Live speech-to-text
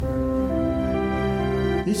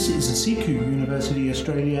This is a CQ University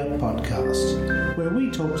Australia podcast, where we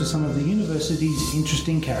talk to some of the university's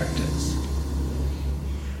interesting characters.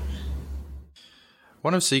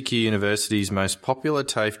 One of CQ University's most popular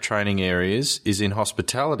TAFE training areas is in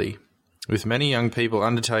hospitality, with many young people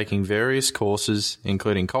undertaking various courses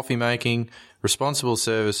including coffee making, responsible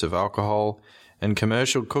service of alcohol, and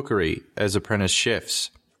commercial cookery as apprentice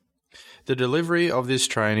chefs. The delivery of this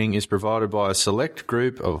training is provided by a select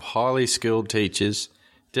group of highly skilled teachers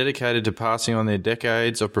dedicated to passing on their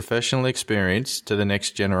decades of professional experience to the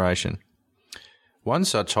next generation. One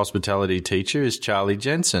such hospitality teacher is Charlie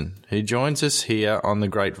Jensen, who joins us here on the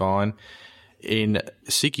Grapevine in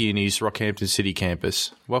CQ Uni's Rockhampton City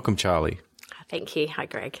campus. Welcome, Charlie. Thank you. Hi,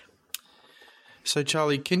 Greg. So,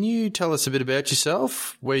 Charlie, can you tell us a bit about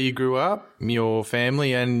yourself, where you grew up, your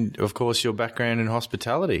family, and, of course, your background in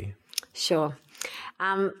hospitality? Sure.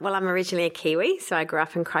 Well, I'm originally a Kiwi, so I grew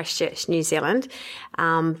up in Christchurch, New Zealand,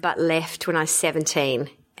 but left when I was 17,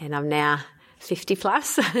 and I'm now 50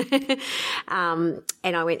 plus. And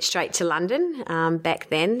I went straight to London. Back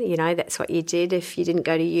then, you know, that's what you did. If you didn't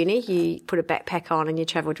go to uni, you put a backpack on and you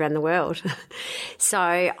travelled around the world. So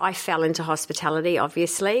I fell into hospitality,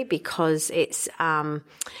 obviously, because it's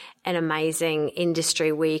an amazing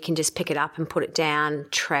industry where you can just pick it up and put it down,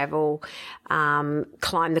 travel,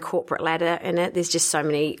 climb the corporate ladder in it. There's just so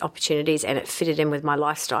many opportunities, and it fitted in with my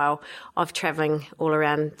lifestyle of travelling all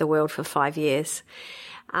around the world for 5 years.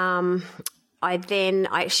 I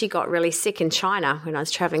actually got really sick in China when I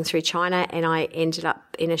was travelling through China, and I ended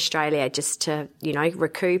up in Australia just to, you know,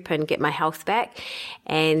 recoup and get my health back.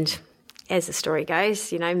 And as the story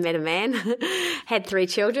goes, you know, met a man, had 3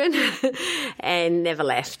 children and never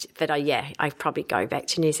left. But I probably go back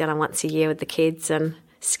to New Zealand once a year with the kids and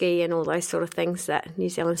ski and all those sort of things that New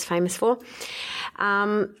Zealand's famous for.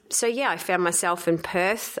 I found myself in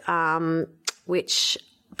Perth, which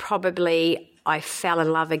probably I fell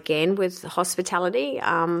in love again with hospitality,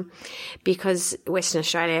 because Western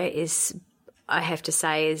Australia is, I have to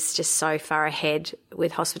say, is just so far ahead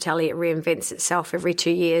with hospitality. It reinvents itself every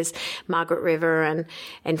 2 years, Margaret River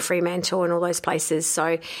and Fremantle and all those places.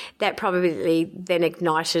 So that probably then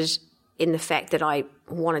ignited in the fact that I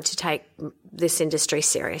wanted to take this industry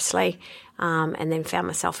seriously, and then found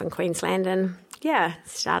myself in Queensland and,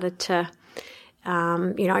 started to,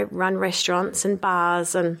 run restaurants and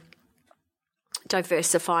bars and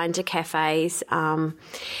diversify into cafes,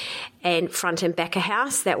 and front and back a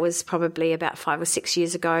house. That was probably about 5 or 6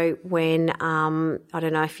 years ago when, I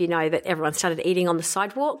don't know if you know, that everyone started eating on the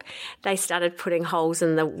sidewalk. They started putting holes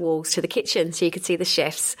in the walls to the kitchen so you could see the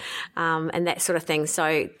chefs, and that sort of thing.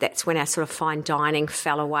 So that's when our sort of fine dining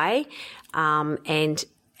fell away, and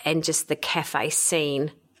just the cafe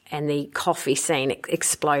scene and the coffee scene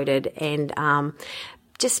exploded, and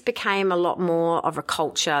just became a lot more of a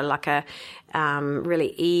culture, like a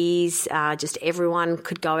really ease. Just everyone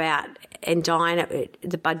could go out and dine.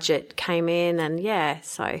 The budget came in, and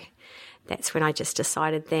so that's when I just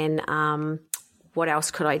decided then what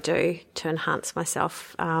else could I do to enhance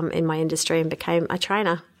myself in my industry, and became a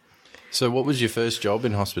trainer. So what was your first job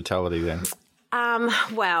in hospitality then?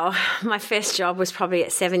 Well, my first job was probably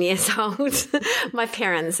at 7 years old. My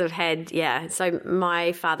parents have had, so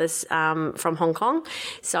my father's from Hong Kong.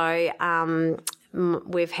 So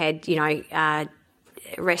we've had,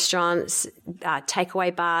 restaurants,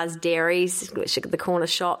 takeaway bars, dairies, which are the corner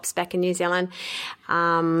shops back in New Zealand.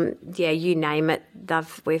 You name it,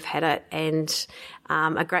 we've had it. And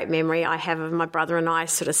a great memory I have of my brother and I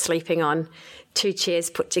sort of sleeping on 2 chairs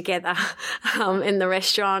put together in the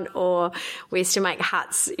restaurant, or we used to make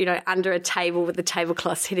huts, under a table with the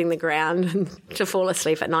tablecloths hitting the ground and to fall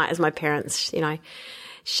asleep at night as my parents,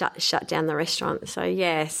 shut down the restaurant. So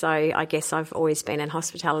I guess I've always been in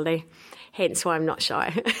hospitality, hence why I'm not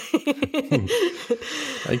shy.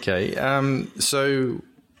 Okay. So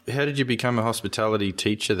how did you become a hospitality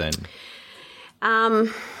teacher then?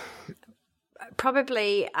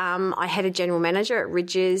 Probably I had a general manager at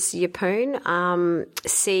Ridges Yeppoon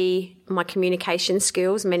see my communication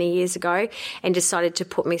skills many years ago and decided to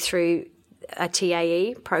put me through a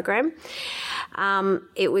TAE program.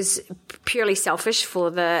 It was purely selfish for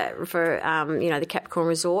the Capricorn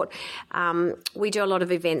Resort. We do a lot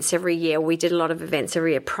of events every year. We did a lot of events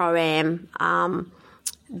every year, Pro-Am,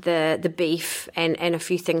 the beef and a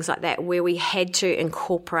few things like that, where we had to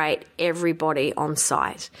incorporate everybody on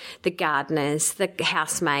site, the gardeners, the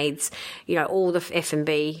housemaids, all the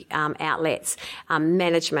F&B outlets,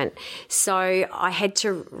 management. So I had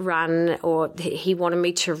to run, or he wanted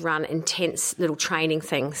me to run intense little training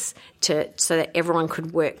things so that everyone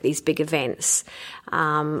could work these big events,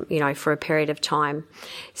 for a period of time.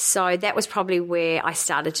 So that was probably where I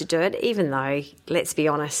started to do it, even though, let's be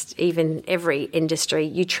honest, even every industry,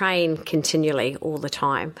 you train continually all the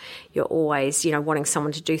time. You're always, wanting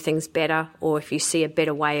someone to do things better, or if you see a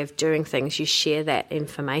better way of doing things, you share that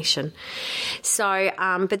information. So,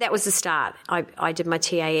 but that was the start. I did my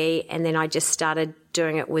TAE, and then I just started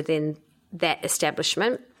doing it within that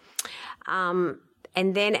establishment.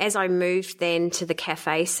 And then as I moved then to the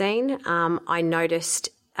cafe scene, I noticed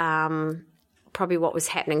probably what was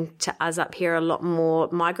happening to us up here. A lot more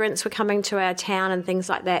migrants were coming to our town and things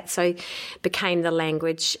like that. So became the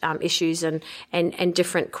language issues and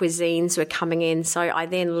different cuisines were coming in. So I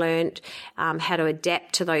then learned how to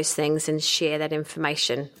adapt to those things and share that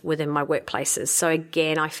information within my workplaces. So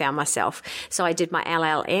again, I found myself. So I did my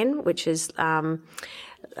LLN, which is,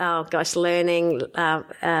 learning,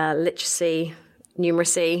 literacy,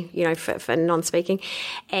 numeracy, for non-speaking.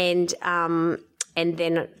 And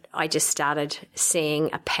then I just started seeing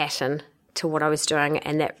a pattern to what I was doing,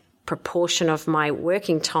 and that proportion of my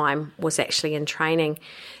working time was actually in training.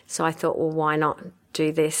 So I thought, well, why not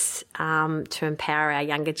do this to empower our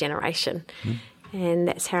younger generation? And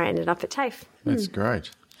that's how I ended up at TAFE. That's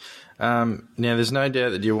great. Now, there's no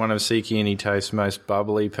doubt that you're one of CQ Uni TAFE's most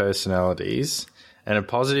bubbly personalities. And a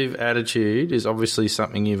positive attitude is obviously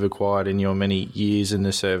something you've acquired in your many years in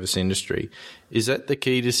the service industry. Is that the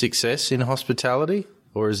key to success in hospitality,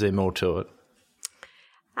 or is there more to it?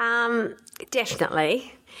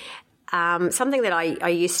 Definitely. Something that I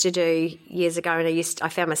used to do years ago, and I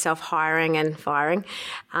found myself hiring and firing.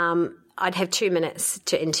 I'd have 2 minutes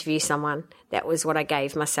to interview someone. That was what I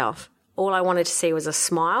gave myself. All I wanted to see was a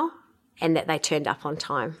smile and that they turned up on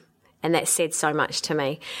time. And that said so much to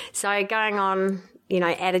me. So going on,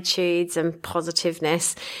 attitudes and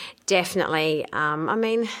positiveness, definitely.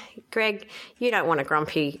 Greg, you don't want a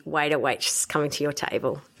grumpy waiter waitress coming to your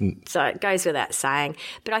table. So it goes without saying.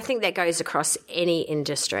 But I think that goes across any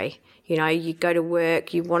industry. You go to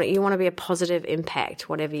work, you want to be a positive impact,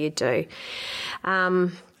 whatever you do.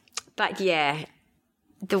 But yeah.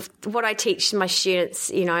 What I teach my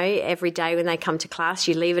students, every day when they come to class,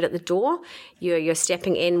 you leave it at the door. You're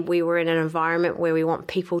stepping in. We were in an environment where we want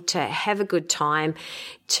people to have a good time,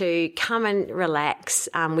 to come and relax.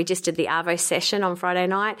 We just did the Arvo session on Friday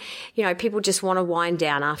night. People just want to wind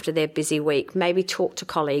down after their busy week, maybe talk to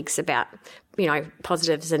colleagues about,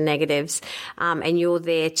 positives and negatives, and you're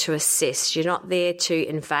there to assist. You're not there to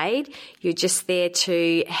invade. You're just there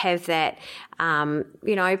to have that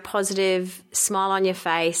positive smile on your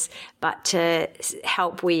face, but to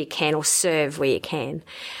help where you can or serve where you can.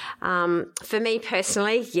 For me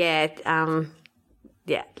personally,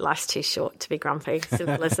 life's too short to be grumpy.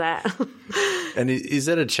 Simple as that. And is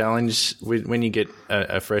that a challenge when you get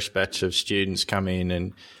a fresh batch of students come in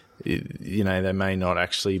and, they may not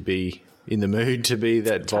actually be in the mood to be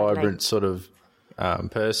that vibrant sort of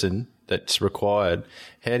person that's required?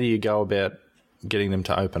 How do you go about getting them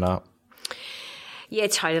to open up? Yeah,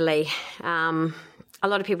 totally. A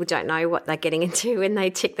lot of people don't know what they're getting into when they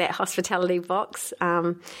tick that hospitality box.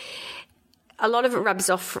 A lot of it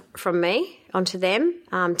rubs off from me onto them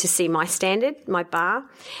to see my standard, my bar.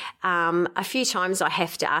 A few times I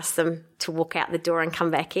have to ask them to walk out the door and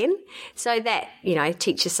come back in. So that,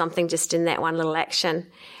 teaches something just in that one little action.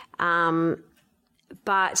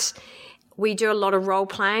 But we do a lot of role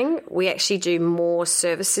playing. We actually do more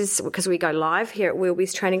services because we go live here at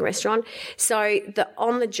Wheelby's Training Restaurant. So the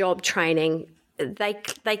on-the-job training, they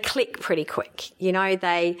click pretty quick.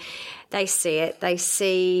 They see it. They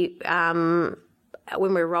see when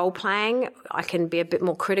we're role playing, I can be a bit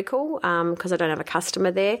more critical because I don't have a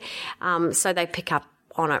customer there. So they pick up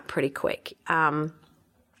on it pretty quick.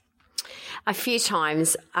 A few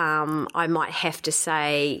times I might have to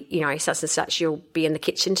say, such and such, you'll be in the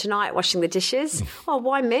kitchen tonight washing the dishes. Oh,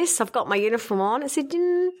 why, miss? I've got my uniform on. I said,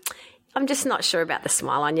 I'm just not sure about the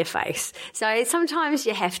smile on your face. So sometimes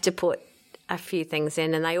you have to put a few things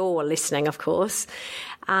in, and they all were listening, of course.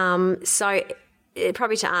 So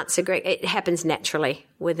probably to answer Greg, it happens naturally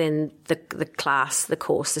within the class, the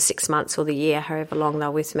course, the 6 months or the year, however long they're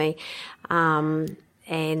with me. And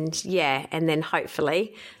then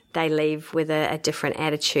hopefully they leave with a different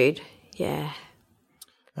attitude. Yeah.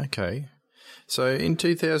 Okay. So in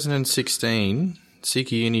 2016,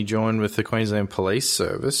 CQ Uni joined with the Queensland Police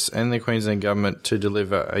Service and the Queensland Government to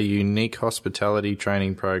deliver a unique hospitality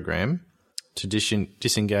training program to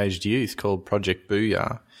disengaged youth called Project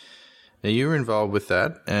Booyah. Now, you were involved with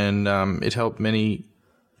that, and it helped many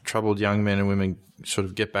troubled young men and women sort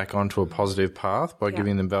of get back onto a positive path by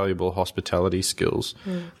giving them valuable hospitality skills.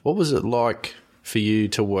 What was it like for you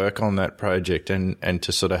to work on that project and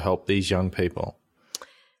to sort of help these young people?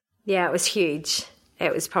 Yeah, it was huge.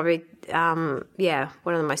 It was probably, one of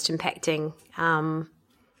the most impacting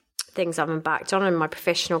things I've embarked on in my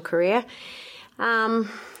professional career. I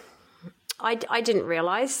didn't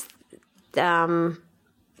realise, I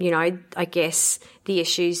guess the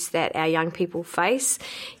issues that our young people face.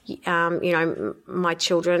 My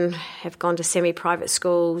children have gone to semi-private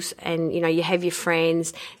schools and, you have your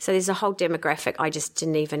friends. So there's a whole demographic I just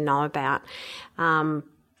didn't even know about.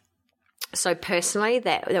 So personally,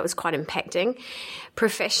 that was quite impacting.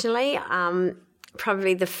 Professionally,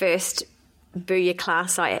 probably the first Booyah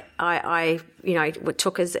class I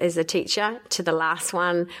took as a teacher to the last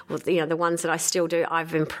one, the ones that I still do,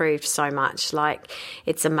 I've improved so much. Like,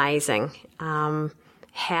 it's amazing how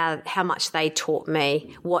much they taught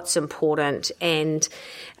me what's important and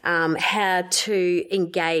how to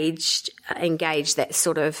engage that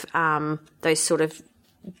sort of those sort of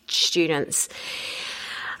students.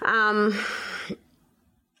 In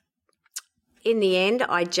the end,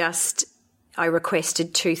 I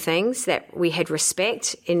requested two things: that we had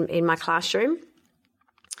respect in my classroom,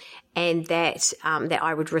 and that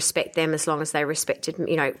I would respect them as long as they respected,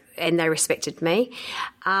 and they respected me.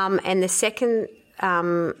 And the second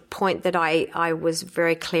point that I was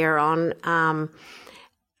very clear on,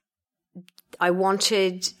 I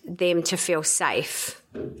wanted them to feel safe.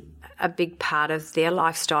 A big part of their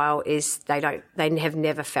lifestyle is they have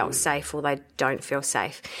never felt safe, or they don't feel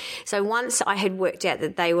safe. So once I had worked out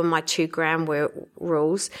that they were my two ground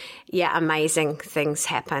rules, amazing things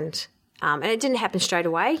happened. And it didn't happen straight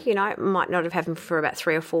away, it might not have happened for about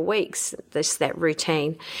 3 or 4 weeks, that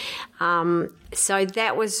routine. So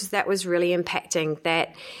that was really impacting,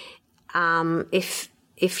 that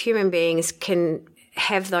if human beings can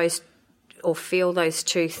have those or feel those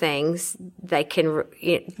two things, they can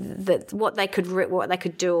what they could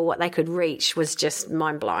do or what they could reach was just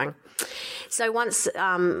mind blowing. So once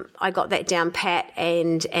I got that down pat,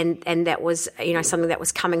 and that was something that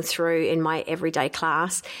was coming through in my everyday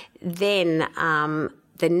class, then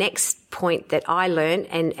the next point that I learned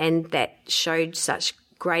and that showed such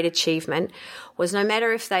great achievement was, no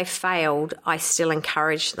matter if they failed, I still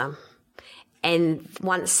encouraged them. And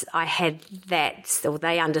once I had that, or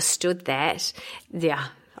they understood that,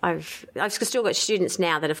 I've still got students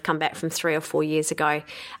now that have come back from 3 or 4 years ago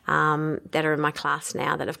that are in my class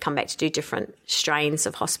now, that have come back to do different strains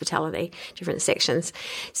of hospitality, different sections.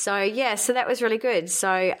 So that was really good.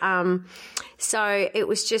 So it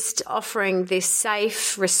was just offering this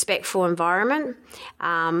safe, respectful environment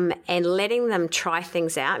and letting them try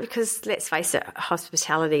things out, because let's face it,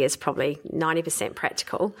 hospitality is probably 90%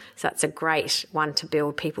 practical. So that's a great one to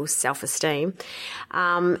build people's self-esteem.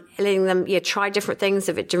 Letting them try different things.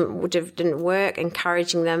 If it didn't work,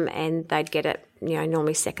 encouraging them, and they'd get it,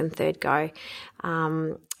 normally second, third go.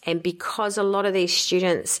 And because a lot of these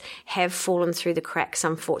students have fallen through the cracks,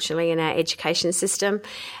 unfortunately, in our education system,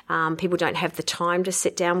 people don't have the time to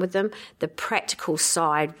sit down with them. The practical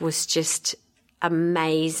side was just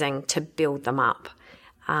amazing to build them up.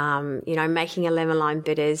 Making a lemon lime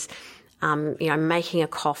bitters, making a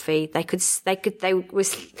coffee. They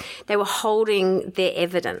were holding their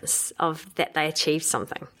evidence of that they achieved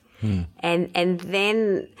something. And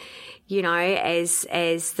then,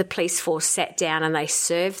 as the police force sat down and they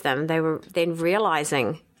served them, they were then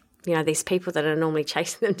realising, these people that are normally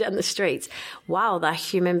chasing them down the streets, wow, they're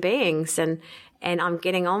human beings, and I'm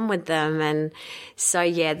getting on with them. And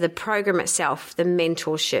so, the program itself, the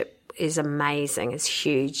mentorship is amazing. It's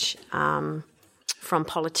huge. From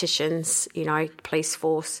politicians, police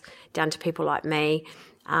force, down to people like me.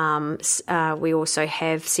 We also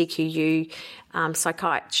have CQU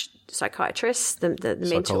psychiatrists, the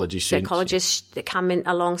mental psychologists that come in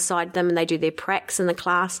alongside them, and they do their pracs in the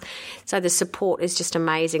class. So the support is just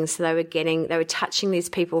amazing. So they were touching these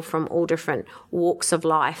people from all different walks of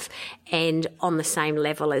life and on the same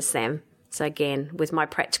level as them. So again, with my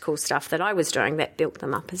practical stuff that I was doing, that built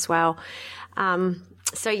them up as well.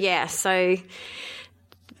 So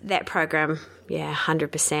that program,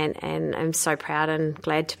 100%, and I'm so proud and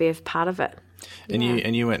glad to be a part of it.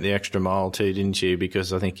 And you went the extra mile too, didn't you?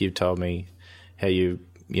 Because I think you've told me how you've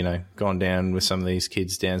gone down with some of these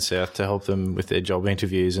kids down south to help them with their job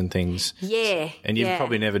interviews and things. Yeah. And you've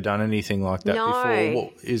probably never done anything like that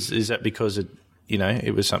before. Is that because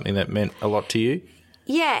it was something that meant a lot to you?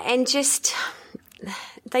 Yeah, and just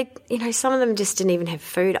some of them just didn't even have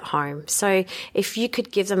food at home. So if you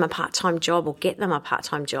could give them a part-time job or get them a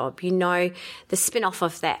part-time job, the spin-off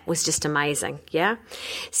of that was just amazing, yeah?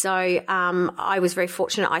 So I was very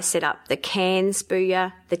fortunate. I set up the Cairns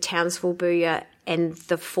Booyah, the Townsville Booyah, and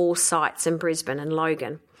the 4 sites in Brisbane and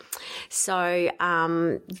Logan. So,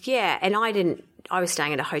 and I was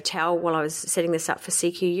staying at a hotel while I was setting this up for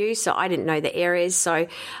CQU, so I didn't know the areas. So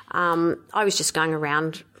I was just going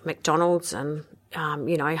around McDonald's and,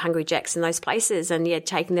 Hungry Jack's and those places, and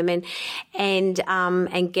taking them in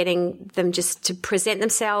and getting them just to present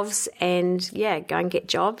themselves and, go and get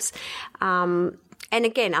jobs. And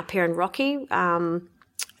again, up here in Rocky,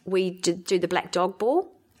 we do the Black Dog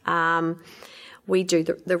Ball. We do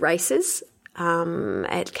the races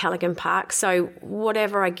at Callaghan Park. So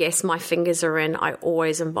whatever, I guess, my fingers are in, I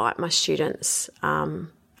always invite my students to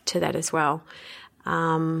that as well.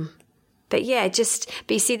 But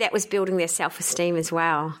you see, that was building their self-esteem as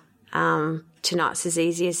well. To know it's as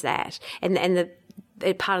easy as that. And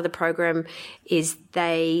the part of the program is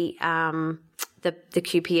they, the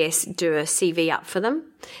QPS do a CV up for them.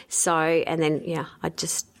 So, and then, I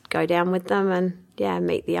just go down with them and,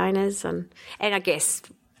 meet the owners. And I guess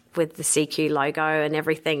with the CQ logo and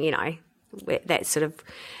everything, that sort of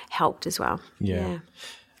helped as well. Yeah.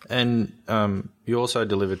 And you also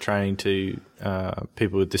deliver training to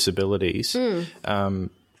people with disabilities. I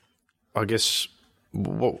guess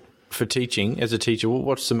for teaching, as a teacher,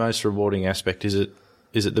 what's the most rewarding aspect? Is it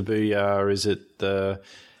the booyah? Is it the,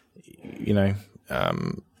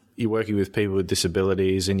 you're working with people with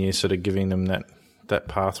disabilities and you're sort of giving them that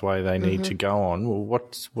pathway they need to go on? Well,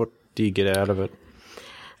 what do you get out of it?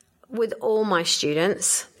 With all my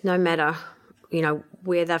students, no matter,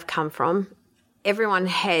 where they've come from, everyone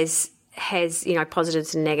has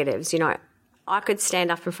positives and negatives. I could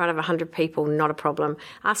stand up in front of 100 people, not a problem.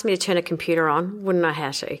 Ask me to turn a computer on, wouldn't know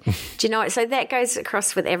how to. Do you know what? So that goes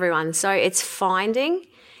across with everyone. So it's finding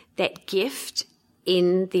that gift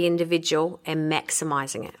in the individual and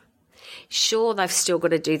maximising it. Sure, they've still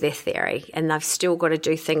got to do their theory and they've still got to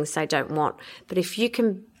do things they don't want. But if you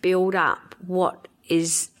can build up what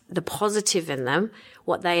is the positive in them,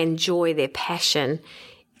 what they enjoy, their passion,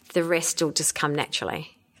 the rest will just come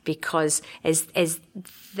naturally. Because as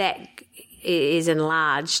that is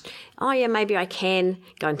enlarged, maybe I can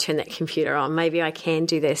go and turn that computer on. Maybe I can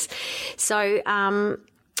do this. So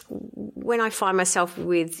when I find myself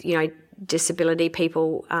with, disability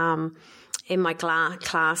people in my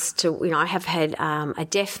class, I have had a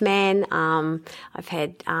deaf man. I've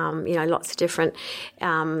had, lots of different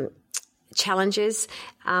challenges.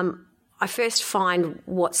 I first find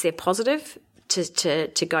what's their positive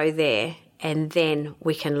to go there, and then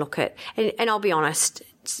we can look at, and I'll be honest,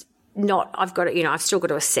 I've still got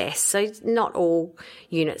to assess. So not all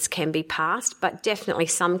units can be passed, but definitely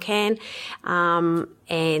some can.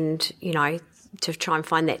 And, to try and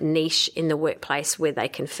find that niche in the workplace where they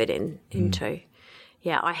can fit into.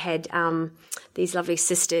 Yeah, I had these lovely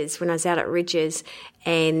sisters when I was out at Ridges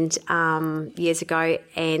and years ago,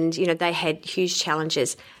 and, they had huge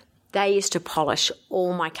challenges. They used to polish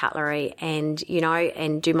all my cutlery and,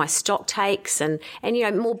 and do my stock takes and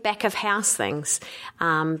more back of house things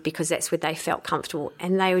because that's where they felt comfortable,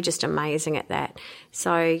 and they were just amazing at that.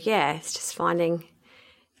 So, it's just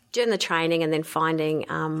doing the training and then finding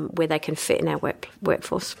where they can fit in our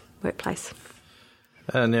workplace.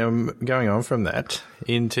 Now, going on from that,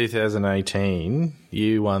 in 2018,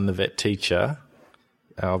 you won the Vet Teacher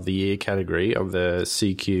of the Year category of the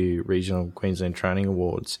CQ Regional Queensland Training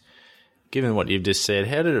Awards. Given what you've just said,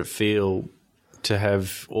 how did it feel to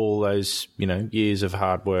have all those, years of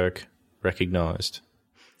hard work recognised?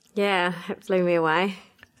 Yeah, it blew me away.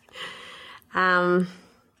 So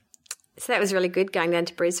that was really good, going down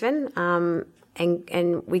to Brisbane,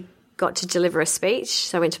 and we got to deliver a speech.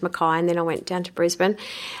 So I went to Mackay and then I went down to Brisbane,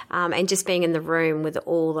 and just being in the room with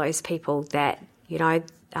all those people that,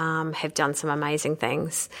 have done some amazing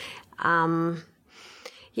things. That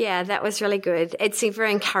was really good. It's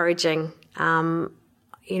very encouraging. I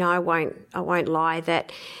won't lie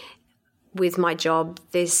that with my job,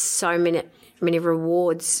 there's so many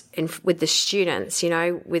rewards with the students,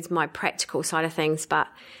 with my practical side of things, but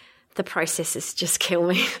the processes just kill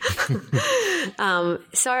me.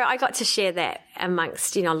 So I got to share that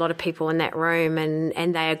amongst, a lot of people in that room,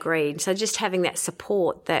 and they agreed. So just having that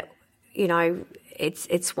support that,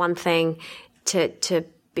 it's one thing to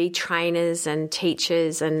be trainers and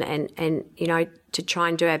teachers and to try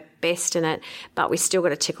and do our best in it, but we still got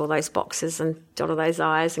to tick all those boxes and dot all those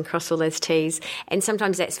I's and cross all those T's. And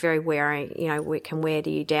sometimes that's very wearing, it can wear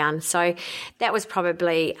you down. So that was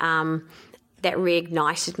probably that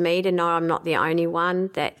reignited me to know I'm not the only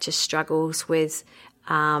one that just struggles with,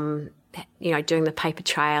 doing the paper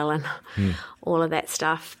trail and all of that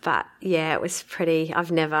stuff. But yeah, it was pretty,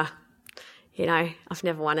 I've never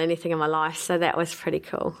won anything in my life. So that was pretty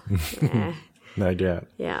cool. Yeah. No doubt.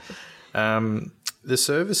 Yeah. The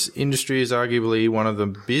service industry is arguably one of the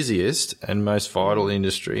busiest and most vital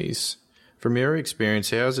industries. From your experience,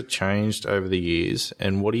 how has it changed over the years,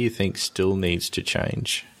 and what do you think still needs to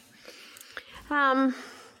change? I'm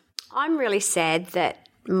really sad that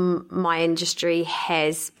my industry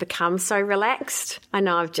has become so relaxed. I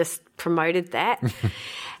know I've just promoted that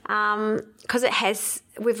because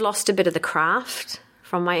we've lost a bit of the craft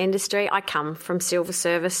from my industry. I come from silver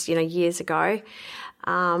service, years ago.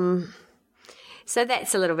 So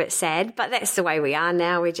that's a little bit sad, but that's the way we are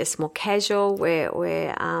now. We're just more casual.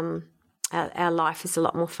 Our life is a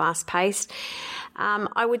lot more fast paced.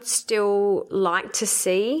 I would still like to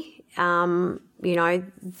see, the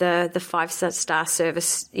 5-star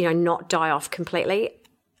service, not die off completely.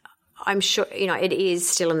 I'm sure, it is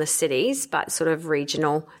still in the cities, but sort of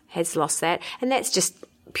regional has lost that. And that's just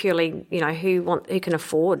purely, who can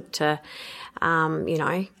afford to,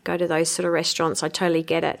 go to those sort of restaurants. I totally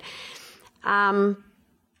get it. I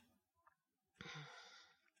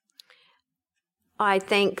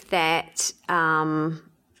think that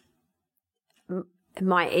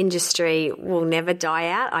my industry will never die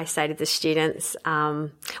out. I say to the students,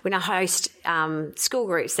 when I host school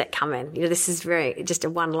groups that come in, this is just a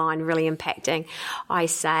one line really impacting. I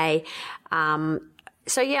say, I'm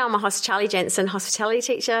a hospitality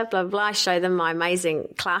teacher, blah, blah, blah. I show them my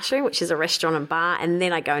amazing classroom, which is a restaurant and bar, and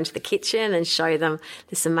then I go into the kitchen and show them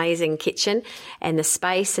this amazing kitchen and the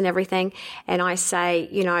space and everything. And I say,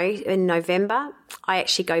 in November, I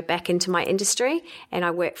actually go back into my industry and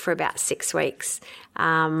I work for about 6 weeks.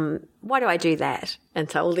 Why do I do that? And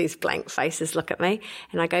so all these blank faces look at me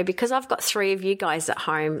and I go, because I've got 3 of you guys at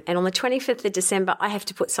home, and on the 25th of December, I have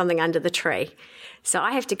to put something under the tree. So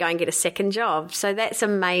I have to go and get a second job. So that's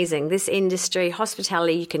amazing. This industry,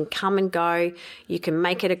 hospitality, you can come and go, you can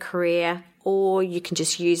make it a career, or you can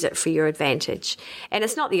just use it for your advantage. And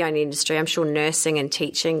it's not the only industry. I'm sure nursing and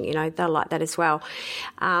teaching, they're like that as well.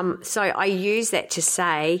 So I use that to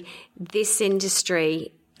say this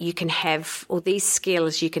industry you can have, or these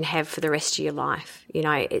skills you can have for the rest of your life.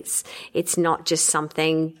 It's not just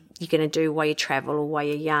something you're going to do while you travel or while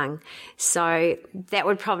you're young. So that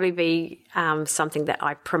would probably be something that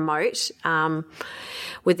I promote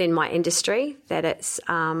within my industry, that it's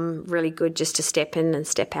really good just to step in and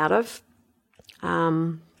step out of.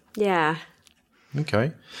 Okay.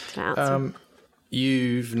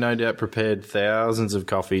 You've no doubt prepared thousands of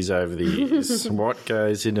coffees over the years. What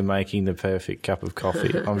goes into making the perfect cup of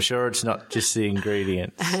coffee? I'm sure it's not just the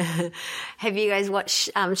ingredients. Have you guys watched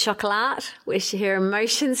Chocolat, where her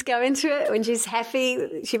emotions go into it? When she's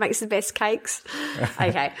happy, she makes the best cakes.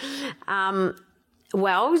 Okay.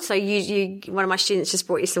 Well, so you one of my students just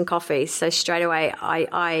brought you some coffee. So straight away,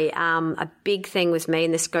 a big thing with me,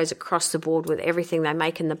 and this goes across the board with everything they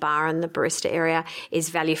make in the bar and the barista area, is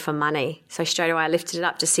value for money. So straight away, I lifted it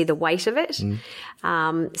up to see the weight of it.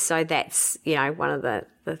 So that's, one of the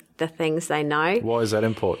things they know. Why is that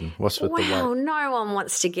important? What's with the weight? Well, no one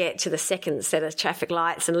wants to get to the second set of traffic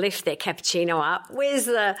lights and lift their cappuccino up. Where's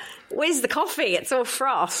the coffee? It's all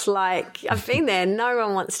froth. Like, I've been there. No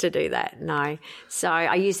one wants to do that. No. So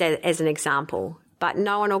I use that as an example. But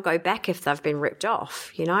no one will go back if they've been ripped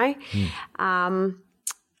off,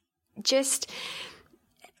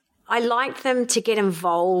 I like them to get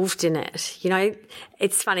involved in it.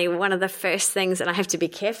 It's funny, one of the first things, and I have to be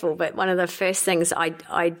careful, but one of the first things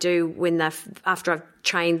I do after I've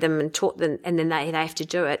trained them and taught them, and then they have to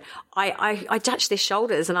do it, I touch their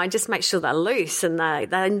shoulders and I just make sure they're loose and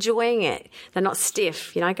they're enjoying it. They're not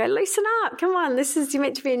stiff. I go, loosen up, come on, you're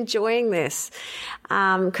meant to be enjoying this.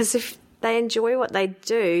 Because if they enjoy what they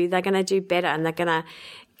do, they're going to do better and they're going to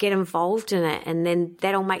get involved in it, and then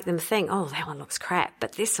that'll make them think, oh, that one looks crap,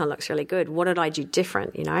 but this one looks really good. What did I do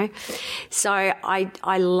different, So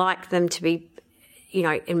I like them to be,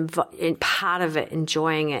 in part of it,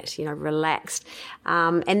 enjoying it, relaxed.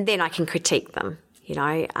 And then I can critique them,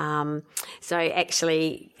 So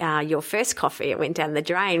actually, your first coffee, it went down the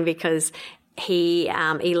drain because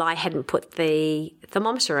Eli hadn't put the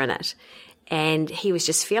thermometer in it. And he was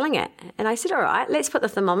just feeling it. And I said, all right, let's put the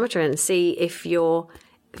thermometer in and see if your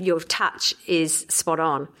touch is spot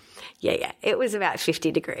on. Yeah. It was about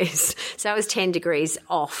 50 degrees. So it was 10 degrees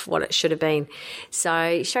off what it should have been.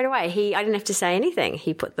 So straight away, I didn't have to say anything.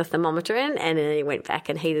 He put the thermometer in and then he went back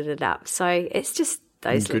and heated it up. So it's just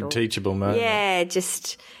those good teachable moments. Yeah,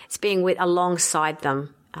 it's being alongside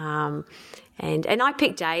them. And I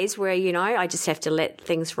pick days where, I just have to let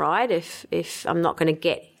things ride if I'm not going to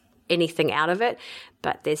get anything out of it.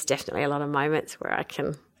 But there's definitely a lot of moments where I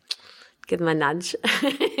can give them a nudge.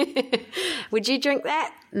 Would you drink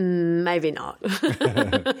that? Maybe not.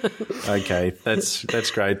 Okay,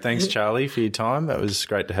 that's great. Thanks, Charlie, for your time. That was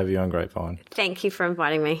great to have you on Grapevine. Thank you for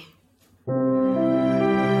inviting me.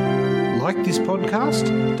 Like this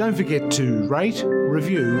podcast? Don't forget to rate,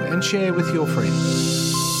 review and share with your friends.